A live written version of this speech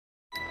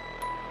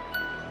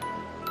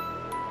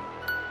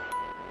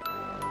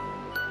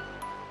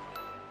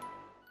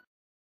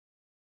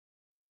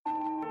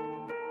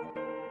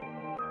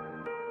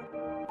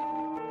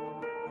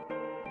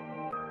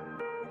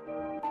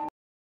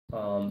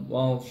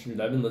Well, shoot,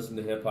 I've been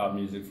listening to hip hop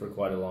music for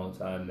quite a long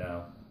time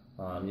now.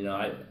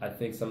 I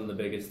think some of the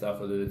biggest stuff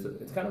with it,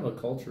 it's kind of a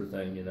culture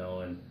thing,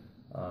 and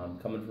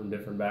coming from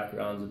different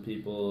backgrounds of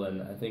people,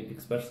 and I think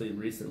especially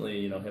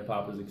recently, hip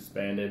hop has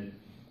expanded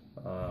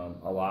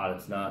a lot.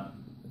 It's not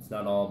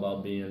all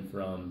about being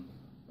from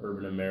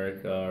urban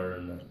America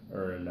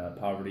or in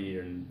poverty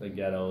or in the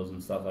ghettos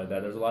and stuff like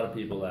that. There's a lot of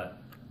people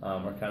that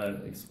are kind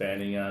of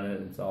expanding on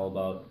it. It's all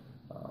about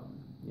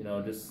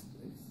just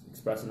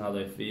expressing how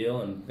they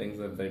feel and things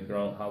that they've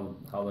grown,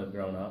 how they've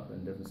grown up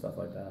and different stuff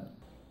like that.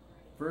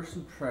 First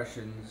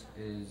impressions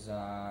is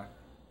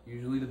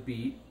usually the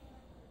beat.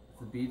 If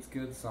the beat's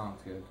good, the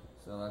song's good.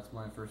 So that's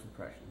my first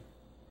impression.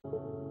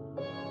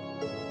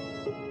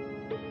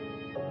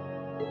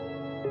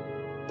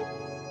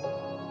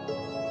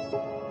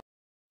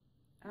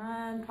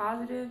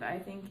 Positive. I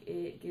think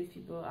it gives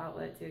people an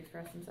outlet to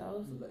express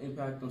themselves. The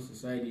impact on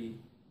society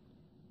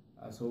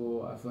as a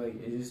whole, I feel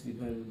like it just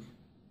depends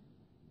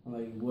on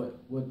like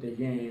what they're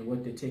getting,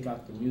 what they take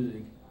out the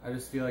music. I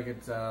just feel like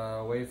it's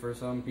a way for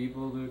some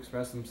people to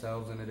express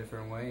themselves in a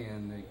different way,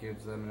 and it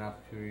gives them an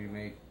opportunity to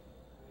make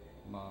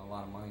a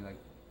lot of money, like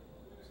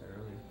I said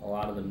earlier. A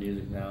lot of the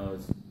music now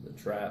is the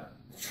trap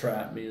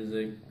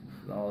music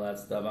and all that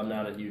stuff. I'm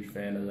not a huge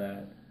fan of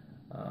that.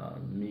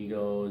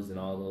 Migos and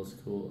all those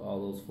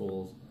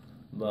fools,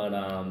 but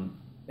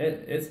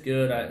it's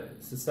good. I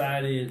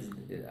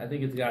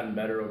think it's gotten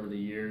better over the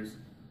years,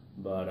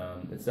 but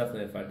it's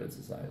definitely affected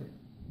society.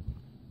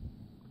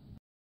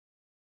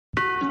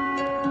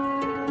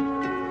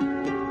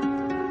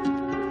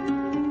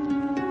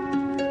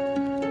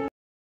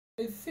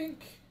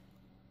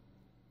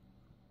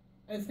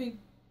 I think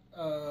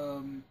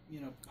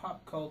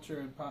pop culture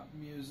and pop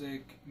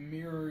music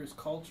mirrors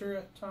culture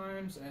at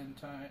times, and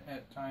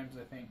at times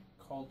I think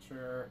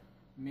culture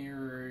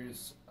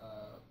mirrors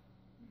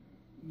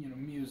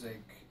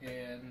music,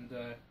 and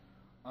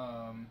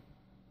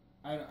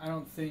I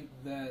don't think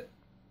that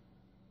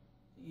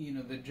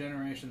the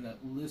generation that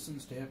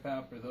listens to hip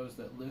hop or those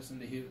that listen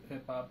to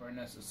hip hop are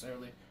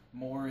necessarily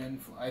more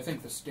I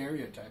think the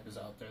stereotype is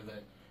out there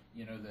that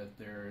that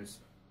there's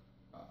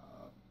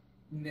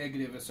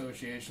negative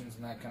associations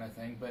and that kind of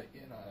thing, but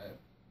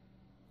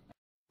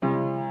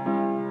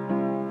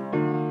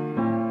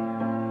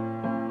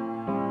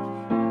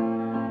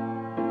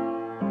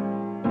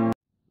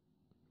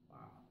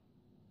Wow,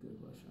 good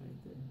question right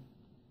there.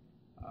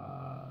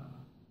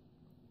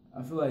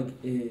 I feel like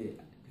it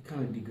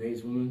kind of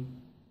degrades women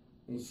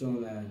and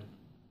showing that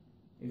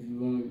if you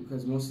want,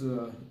 because most of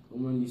the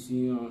women you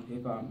see on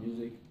hip hop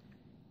music,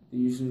 they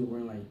usually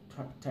wearing like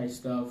tight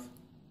stuff.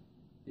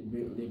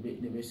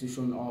 They're basically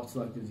showing off to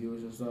like the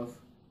viewers and stuff,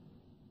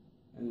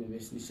 and they're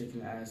basically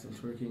shaking the ass and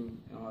twerking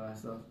and all that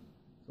stuff.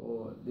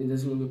 So it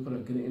doesn't really put a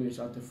good image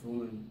out there for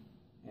women,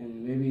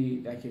 and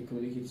maybe that can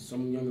communicate to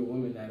some younger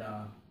women that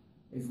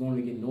if you want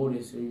to get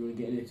noticed or you want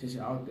to get any attention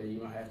out there, you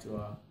might have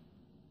to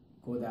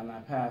go down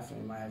that path,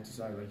 and you might have to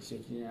start like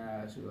shaking your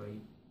ass or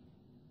like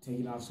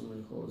taking off some of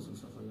your clothes and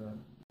stuff like that.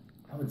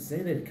 I would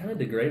say they kind of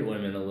degrade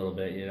women a little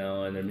bit,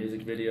 in their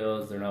music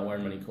videos. They're not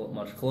wearing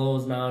much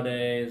clothes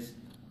nowadays.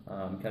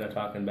 Kind of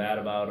talking bad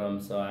about them,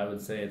 so I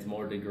would say it's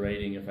more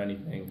degrading, if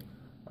anything.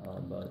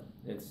 But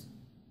it's.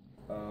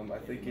 I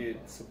think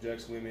it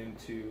subjects women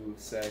to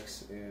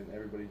sex, and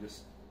everybody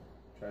just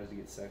tries to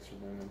get sex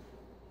from women.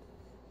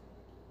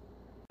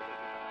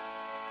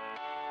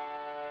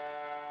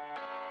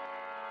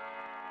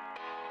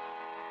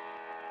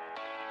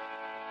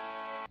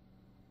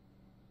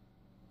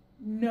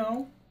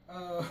 No.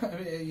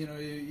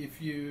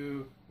 If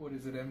you, what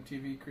is it,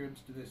 MTV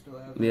Cribs, do they still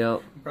have that? Yeah.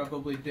 I'm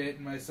probably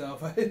dating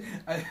myself.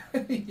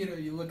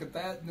 You look at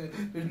that, and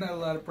there's not a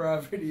lot of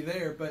poverty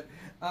there, but,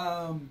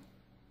 so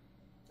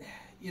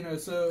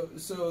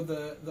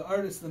the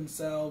artists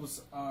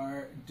themselves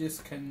are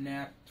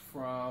disconnect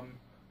from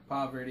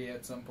poverty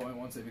at some point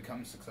once they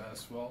become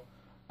successful.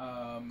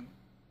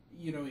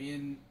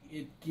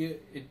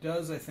 It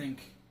does, I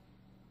think,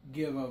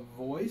 give a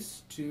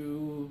voice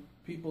to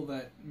people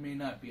that may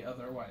not be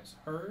otherwise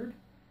heard,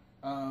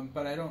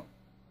 but I don't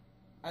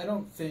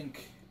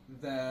think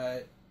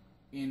that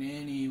in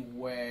any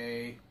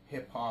way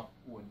hip hop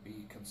would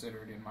be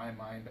considered, in my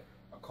mind,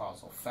 a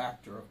causal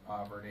factor of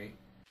poverty.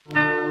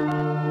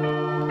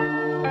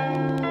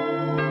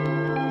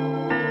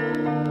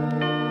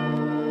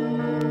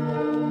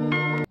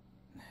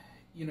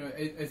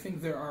 I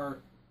think there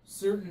are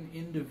certain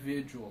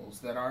individuals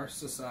that our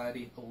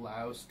society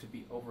allows to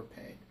be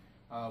overpaid.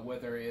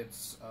 Whether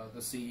it's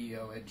the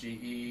CEO at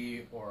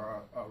GE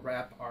or a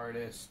rap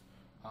artist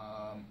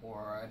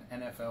or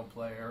an NFL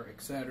player,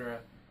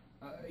 etc.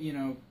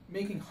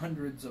 Making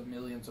hundreds of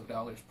millions of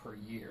dollars per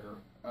year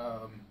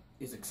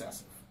is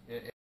excessive.